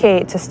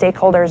communicate to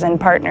stakeholders and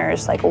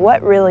partners, like,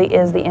 what really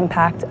is the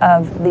impact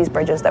of these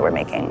bridges that we're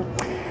making.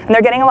 And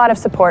they're getting a lot of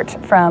support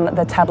from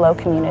the Tableau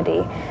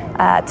community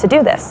to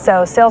do this.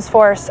 So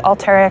Salesforce,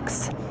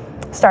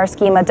 Alteryx, Star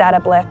Schema,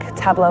 Datablick,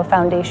 Tableau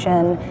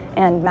Foundation,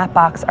 and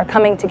Mapbox are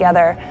coming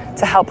together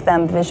to help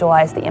them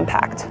visualize the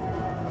impact.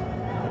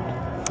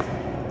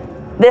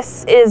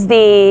 This is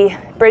the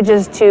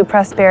Bridges to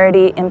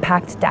Prosperity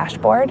Impact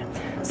Dashboard.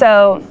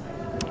 So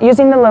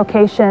using the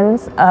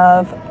locations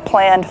of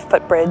planned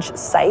footbridge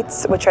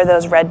sites, which are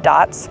those red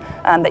dots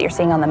that you're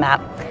seeing on the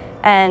map,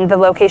 and the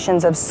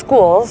locations of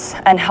schools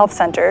and health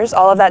centers,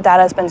 all of that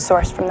data has been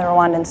sourced from the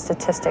Rwandan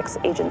Statistics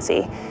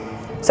Agency.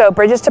 So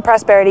Bridges to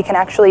Prosperity can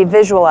actually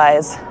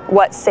visualize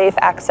what safe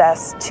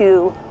access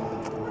to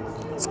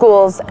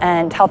schools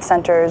and health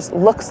centers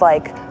looks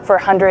like for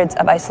hundreds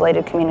of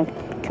isolated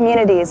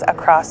communities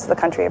across the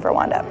country of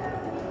Rwanda.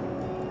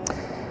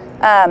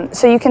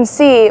 So you can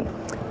see,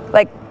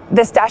 like,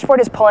 this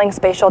dashboard is pulling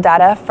spatial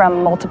data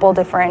from multiple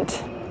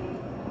different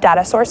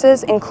data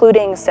sources,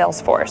 including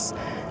Salesforce.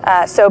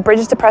 So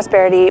Bridges to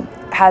Prosperity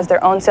has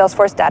their own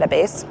Salesforce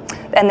database,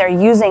 and they're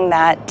using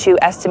that to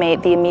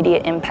estimate the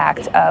immediate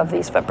impact of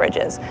these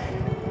footbridges.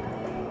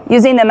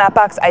 Using the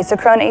Mapbox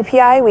isochrone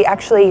API, we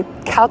actually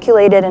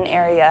calculated an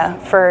area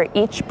for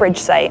each bridge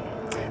site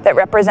that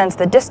represents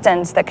the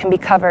distance that can be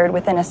covered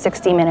within a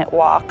 60-minute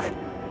walk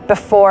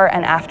before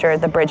and after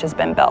the bridge has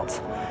been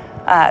built.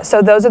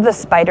 So those are the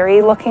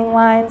spidery looking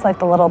lines, like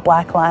the little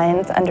black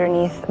lines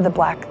underneath the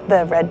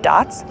red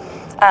dots.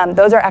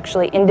 Those are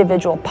actually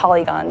individual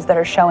polygons that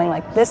are showing,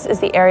 like, this is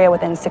the area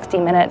within 60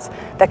 minutes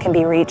that can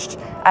be reached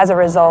as a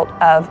result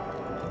of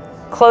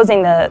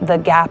closing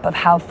the gap of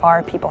how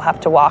far people have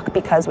to walk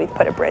because we've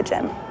put a bridge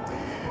in.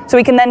 So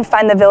we can then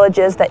find the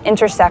villages that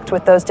intersect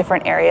with those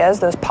different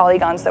areas, those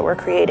polygons that we're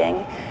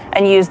creating,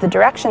 and use the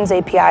Directions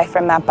API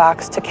from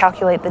Mapbox to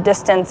calculate the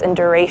distance and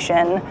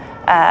duration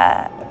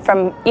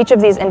from each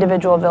of these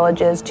individual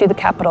villages to the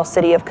capital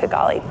city of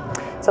Kigali.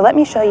 So let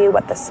me show you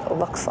what this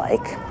looks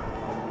like.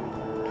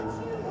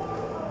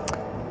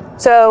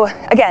 So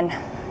again,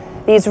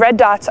 these red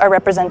dots are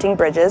representing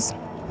bridges,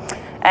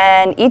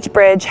 and each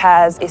bridge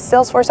has a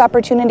Salesforce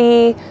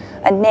opportunity,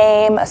 a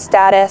name, a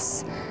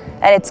status,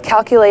 and it's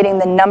calculating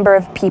the number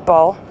of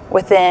people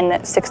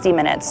within 60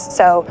 minutes.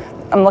 So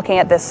I'm looking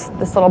at this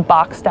little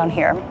box down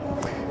here.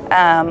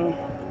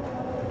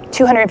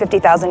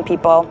 250,000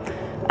 people,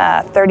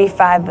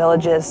 35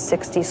 villages,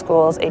 60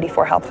 schools,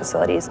 84 health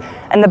facilities.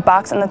 And the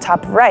box on the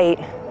top right,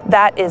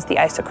 that is the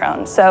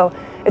isochrone. So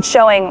it's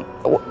showing,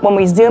 when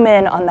we zoom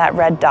in on that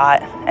red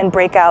dot and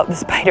break out the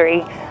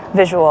spidery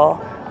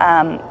visual,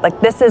 like,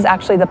 this is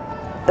actually the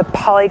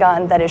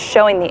polygon that is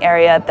showing the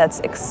area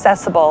that's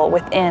accessible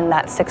within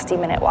that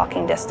 60-minute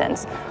walking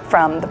distance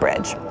from the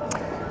bridge.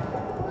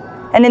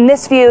 And in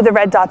this view, the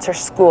red dots are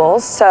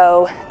schools.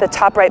 So the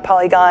top right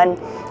polygon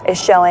is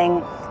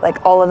showing,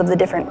 like, all of the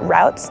different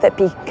routes that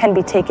can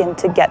be taken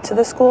to get to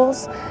the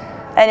schools.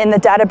 And in the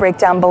data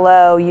breakdown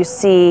below, you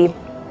see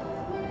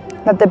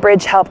that the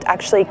bridge helped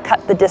actually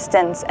cut the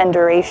distance and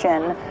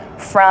duration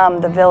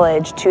from the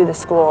village to the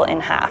school in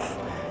half.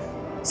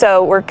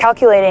 So we're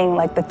calculating,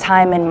 like, the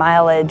time and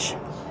mileage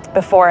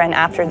before and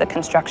after the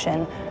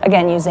construction,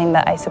 again, using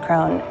the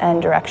isochrone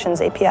and Directions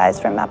APIs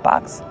from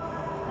Mapbox.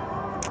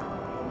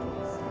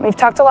 We've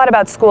talked a lot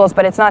about schools,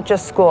 but it's not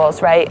just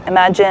schools, right?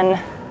 Imagine,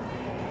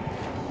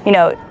 you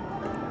know,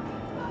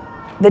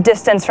 the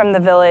distance from the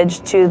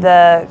village to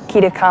the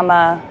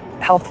Kitakama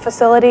health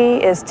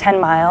facility is 10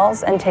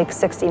 miles and takes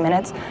 60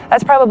 minutes.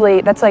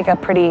 That's like a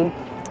pretty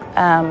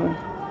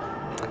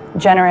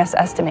generous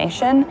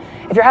estimation.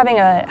 If you're having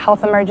a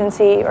health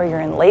emergency or you're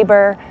in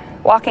labor,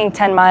 walking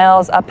 10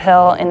 miles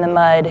uphill in the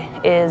mud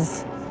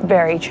is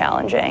very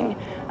challenging.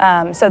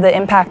 So the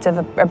impact of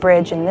a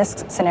bridge in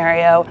this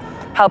scenario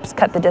helps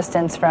cut the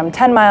distance from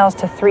 10 miles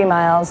to 3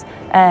 miles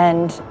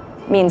and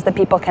means that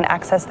people can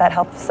access that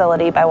health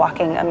facility by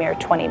walking a mere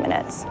 20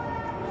 minutes.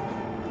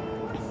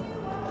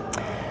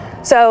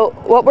 So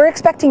what we're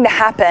expecting to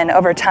happen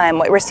over time,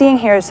 what we're seeing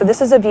here, so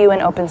this is a view in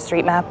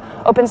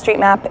OpenStreetMap.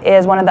 OpenStreetMap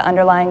is one of the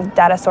underlying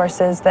data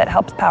sources that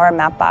helps power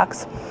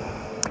Mapbox.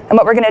 And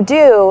what we're going to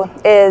do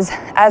is,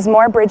 as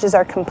more bridges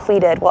are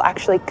completed, we'll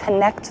actually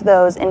connect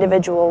those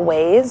individual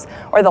ways,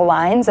 or the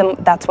lines, and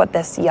that's what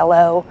this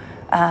yellow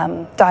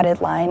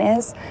dotted line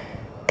is,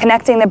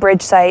 connecting the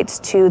bridge sites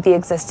to the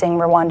existing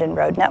Rwandan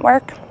road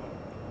network.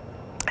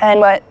 And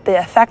what the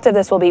effect of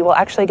this will be, we'll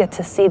actually get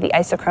to see the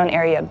isochrone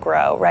area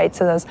grow, right?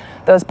 So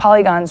those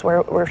polygons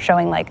we're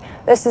showing, like,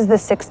 this is the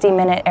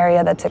 60-minute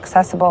area that's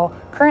accessible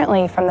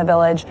currently from the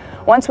village.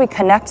 Once we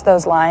connect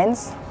those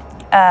lines,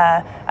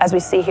 as we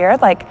see here,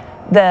 like,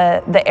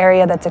 the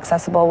area that's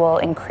accessible will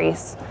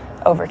increase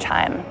over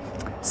time.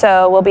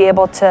 So we'll be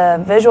able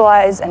to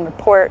visualize and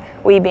report,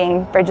 we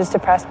being Bridges to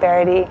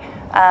Prosperity,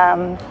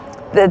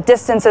 the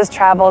distances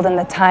traveled and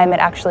the time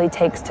it actually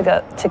takes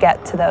to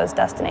get to those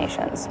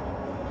destinations.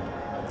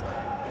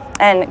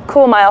 And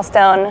cool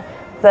milestone,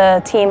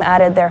 the team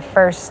added their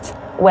first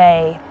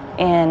way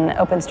in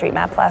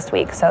OpenStreetMap last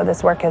week, so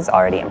this work is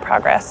already in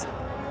progress.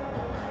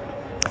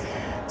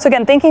 So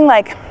again, thinking,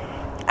 like,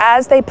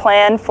 as they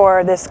plan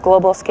for this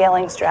global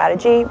scaling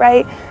strategy,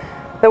 right,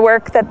 The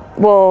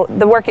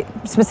work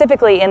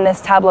specifically in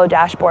this Tableau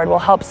dashboard will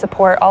help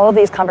support all of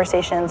these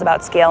conversations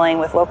about scaling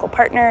with local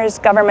partners,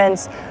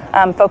 governments,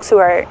 folks who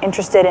are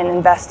interested in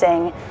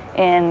investing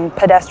in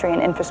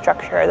pedestrian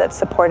infrastructure that's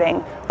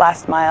supporting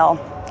last mile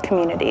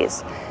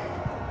communities.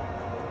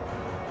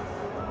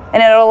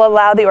 And it'll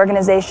allow the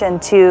organization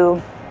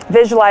to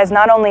visualize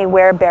not only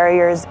where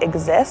barriers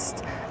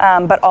exist,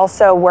 but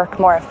also work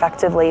more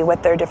effectively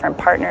with their different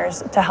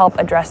partners to help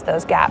address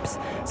those gaps.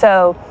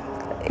 So,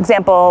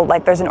 example,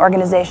 like there's an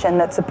organization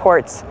that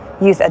supports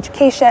youth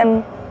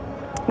education.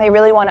 They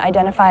really want to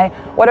identify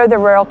what are the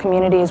rural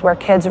communities where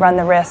kids run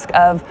the risk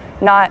of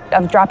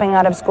dropping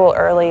out of school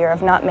early or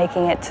of not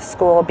making it to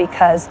school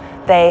because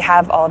they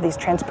have all of these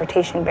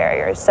transportation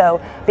barriers.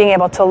 So being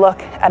able to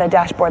look at a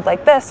dashboard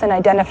like this and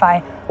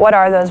identify what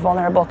are those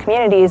vulnerable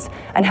communities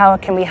and how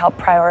can we help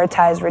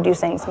prioritize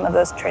reducing some of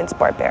those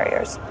transport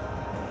barriers.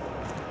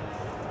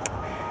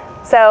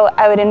 So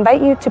I would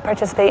invite you to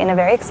participate in a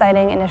very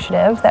exciting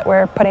initiative that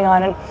we're putting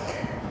on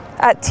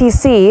at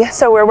TC.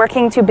 So we're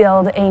working to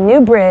build a new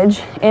bridge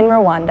in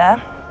Rwanda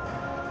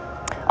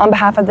on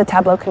behalf of the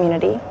Tableau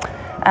community.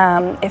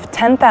 If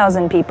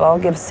 10,000 people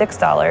give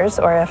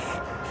 $6, or if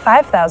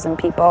 5,000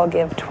 people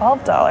give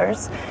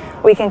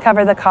 $12, we can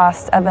cover the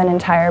cost of an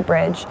entire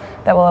bridge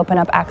that will open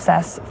up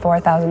access for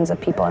thousands of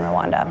people in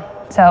Rwanda.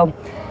 So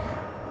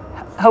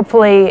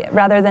hopefully,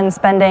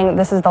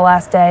 this is the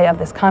last day of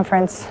this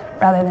conference,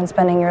 rather than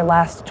spending your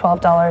last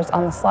 $12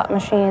 on the slot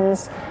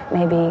machines,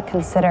 maybe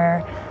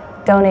consider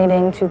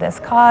donating to this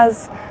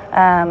cause.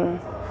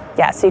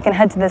 So you can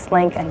head to this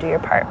link and do your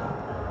part.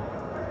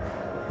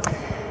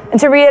 And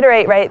to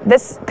reiterate, right,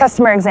 this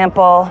customer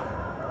example,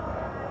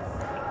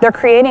 they're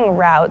creating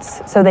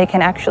routes so they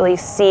can actually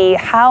see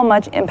how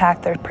much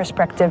impact their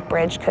prospective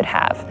bridge could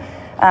have.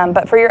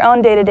 But for your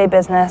own day-to-day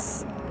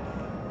business,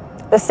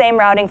 the same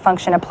routing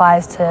function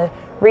applies to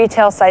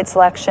retail site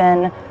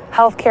selection,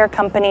 healthcare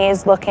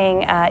companies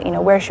looking at,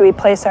 where should we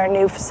place our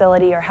new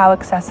facility or how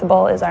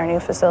accessible is our new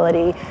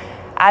facility,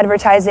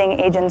 advertising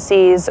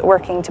agencies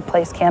working to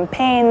place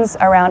campaigns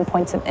around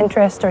points of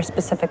interest or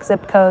specific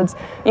zip codes.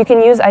 You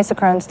can use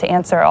isochrones to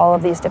answer all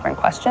of these different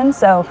questions.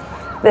 So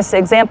this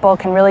example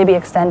can really be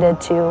extended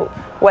to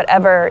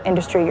whatever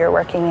industry you're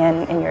working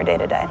in your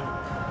day-to-day.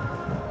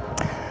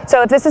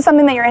 So if this is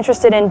something that you're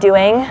interested in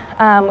doing,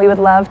 we would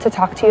love to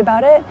talk to you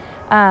about it.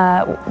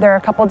 There are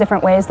a couple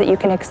different ways that you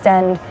can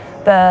extend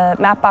the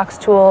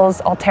Mapbox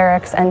tools,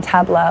 Alteryx, and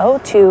Tableau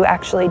to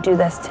actually do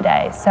this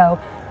today. So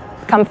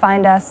come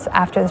find us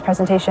after this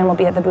presentation. We'll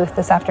be at the booth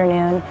this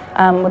afternoon.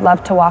 Would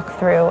love to walk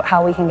through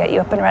how we can get you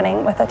up and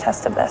running with a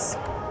test of this.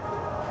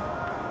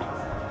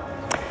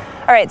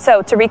 All right,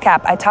 so to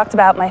recap, I talked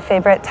about my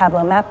favorite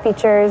Tableau map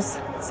features,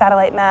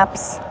 satellite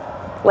maps,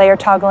 layer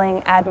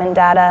toggling, admin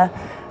data.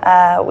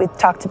 We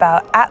talked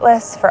about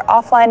Atlas for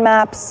offline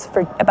maps,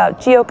 about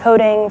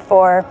geocoding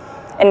for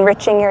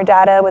enriching your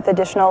data with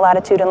additional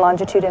latitude and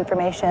longitude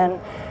information,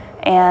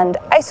 and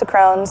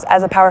isochrones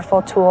as a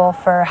powerful tool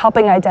for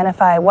helping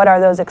identify what are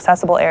those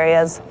accessible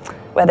areas,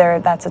 whether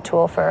that's a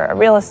tool for a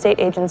real estate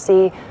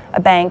agency, a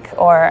bank,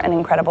 or an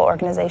incredible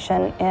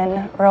organization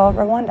in rural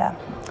Rwanda.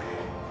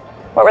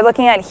 What we're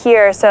looking at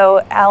here,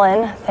 so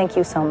Alan, thank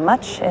you so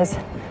much, is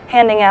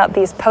handing out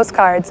these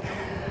postcards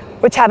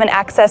which have an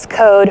access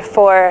code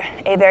for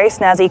a very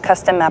snazzy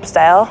custom map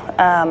style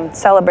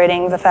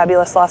celebrating the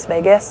fabulous Las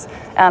Vegas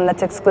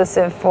that's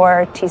exclusive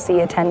for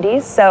TC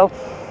attendees. So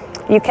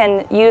you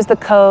can use the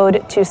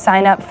code to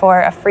sign up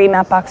for a free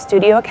Mapbox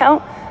Studio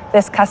account.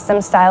 This custom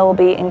style will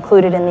be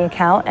included in the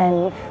account,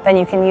 and then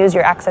you can use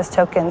your access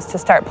tokens to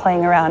start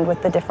playing around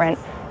with the different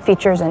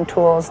features and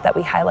tools that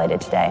we highlighted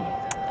today.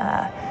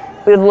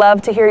 We would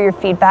love to hear your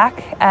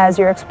feedback as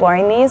you're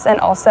exploring these, and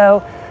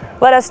also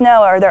let us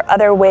know, are there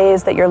other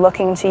ways that you're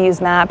looking to use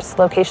maps,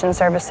 location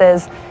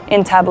services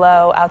in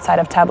Tableau, outside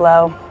of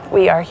Tableau?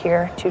 We are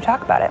here to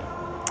talk about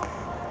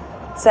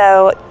it.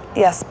 So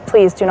yes,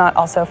 please do not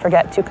also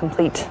forget to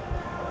complete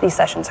the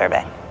session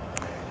survey.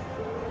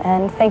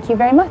 And thank you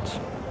very much.